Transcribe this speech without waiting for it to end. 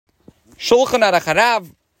Shulchan Aruch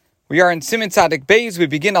Harav. We are in Siman Tzadik Beis. We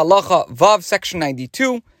begin Halacha Vav, section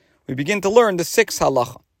 92. We begin to learn the sixth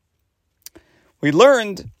halacha. We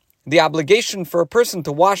learned the obligation for a person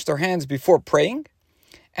to wash their hands before praying,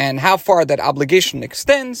 and how far that obligation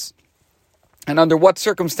extends, and under what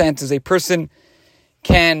circumstances a person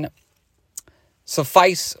can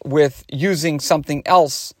suffice with using something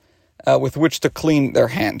else with which to clean their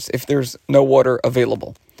hands if there's no water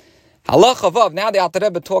available. Halacha Vav. Now the Alter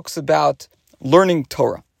Rebbe talks about learning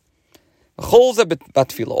Torah. All of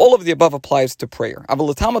the above applies to prayer.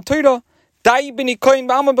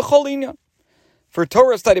 For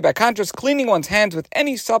Torah study, by contrast, cleaning one's hands with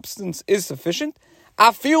any substance is sufficient,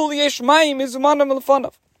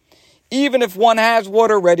 even if one has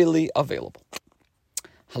water readily available.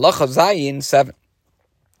 Halacha Zayin 7.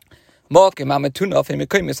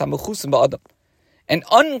 An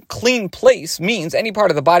unclean place means any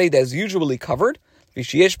part of the body that is usually covered,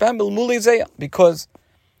 because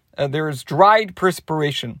there is dried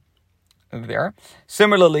perspiration there.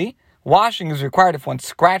 Similarly, washing is required if one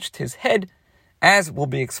scratched his head, as will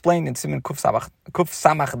be explained in Siman Kuf Samach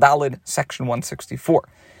Dalid, section 164.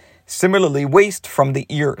 Similarly, waste from the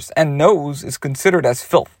ears and nose is considered as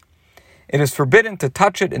filth. It is forbidden to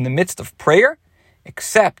touch it in the midst of prayer,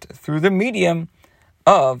 except through the medium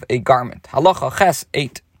of a garment. Halacha Ches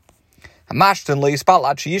 8. After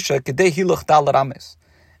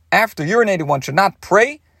urinating, one should not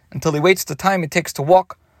pray until he waits the time it takes to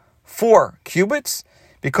walk 4 cubits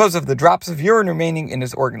because of the drops of urine remaining in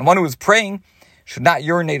his organ. One who is praying should not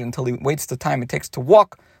urinate until he waits the time it takes to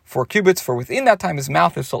walk 4 cubits, for within that time his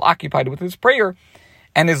mouth is still occupied with his prayer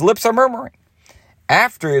and his lips are murmuring.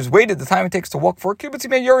 After he has waited the time it takes to walk 4 cubits, he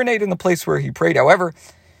may urinate in the place where he prayed. However,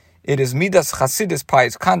 it is midas chasidus,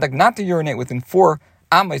 pious conduct, not to urinate within 4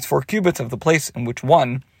 cubits of the place in which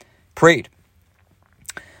one prayed.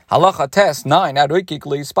 Halacha Tes 9.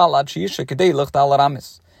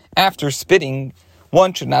 After spitting,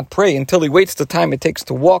 one should not pray until he waits the time it takes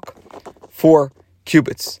to walk 4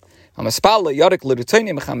 cubits. A person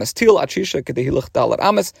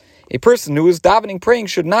who is davening, praying,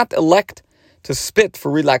 should not elect to spit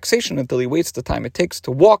for relaxation until he waits the time it takes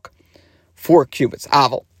to walk 4 cubits.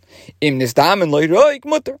 Aval. Let's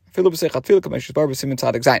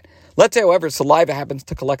say, however, saliva happens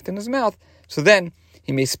to collect in his mouth, so then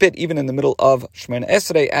he may spit even in the middle of Shemona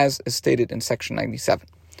Esrei, as is stated in section 97.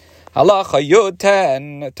 Halacha Yud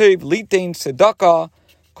 10. Litain tzedakah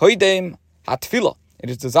koidem hatfila. It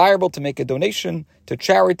is desirable to make a donation to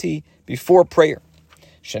charity before prayer.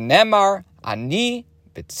 Shenemar ani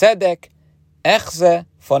b'tzedek echze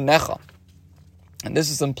fanecha. And this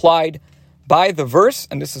is implied by the verse,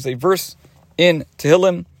 and this is a verse in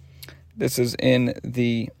Tehillim. This is in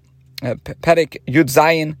the Perek Yud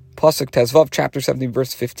Zayin, Pasuk Tezvav, chapter 17,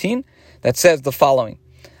 verse 15, that says the following: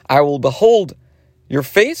 I will behold your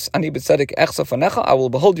face, ani b'tzedek echsa fanecha, I will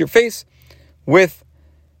behold your face with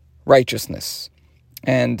righteousness.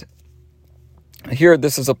 And here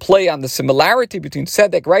this is a play on the similarity between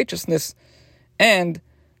tzedek, righteousness, and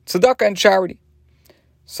tzedakah, and charity.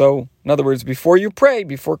 So, in other words, before you pray,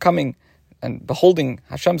 before coming and beholding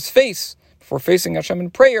Hashem's face, before facing Hashem in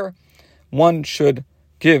prayer, one should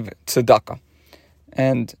give tzedakah.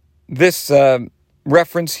 And this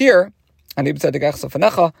reference here, ani b'tzedek echsa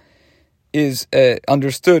fanecha, is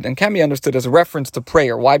understood and can be understood as a reference to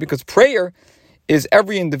prayer. Why? Because prayer is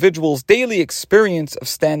every individual's daily experience of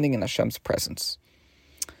standing in Hashem's presence.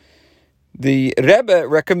 The Rebbe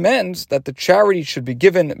recommends that the charity should be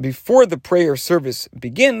given before the prayer service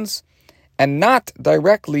begins and not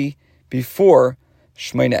directly before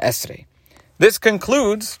Shemona Esrei. This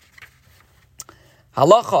concludes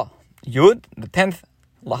Halacha Yud, the 10th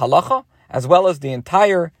halacha, as well as the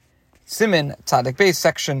entire Siman Tzadik Beis,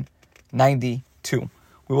 section 92.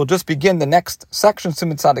 We will just begin the next section,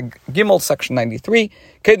 Siman Tzadik Gimel, section 93.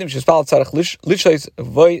 Kedem shespal tzarich lishois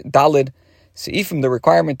voy dalid seifim, the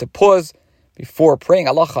requirement to pause before praying.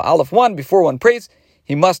 Halacha Aleph 1, before one prays,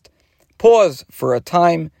 he must pause for a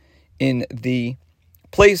time in the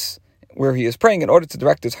place where he is praying in order to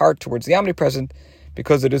direct his heart towards the omnipresent,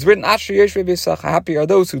 because it is written, Asher yeshvei v'yisach, happy are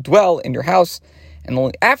those who dwell in your house, and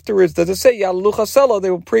only afterwards does it say, Ya'alu chasela,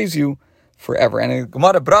 they will praise you forever. And in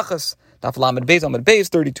Gemara Brachas, Daf Lamed Beis, Amud Beis,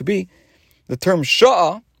 32b, the term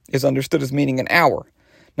Sha'ah is understood as meaning an hour.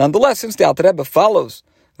 Nonetheless, since the Alter Rebbe follows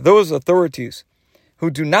those authorities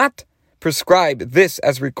who do not prescribe this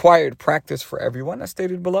as required practice for everyone, as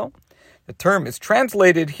stated below, the term is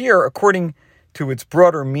translated here according to its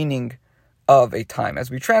broader meaning of a time. As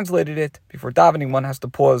we translated it, before davening, one has to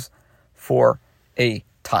pause for a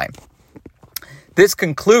time. This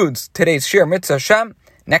concludes today's Shir Mitzvah Hashem.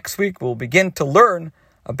 Next week, we'll begin to learn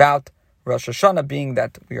about Rosh Hashanah, being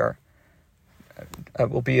that we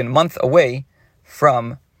will be a month away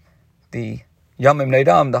from the Yamim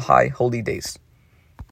Neidam, the high holy days.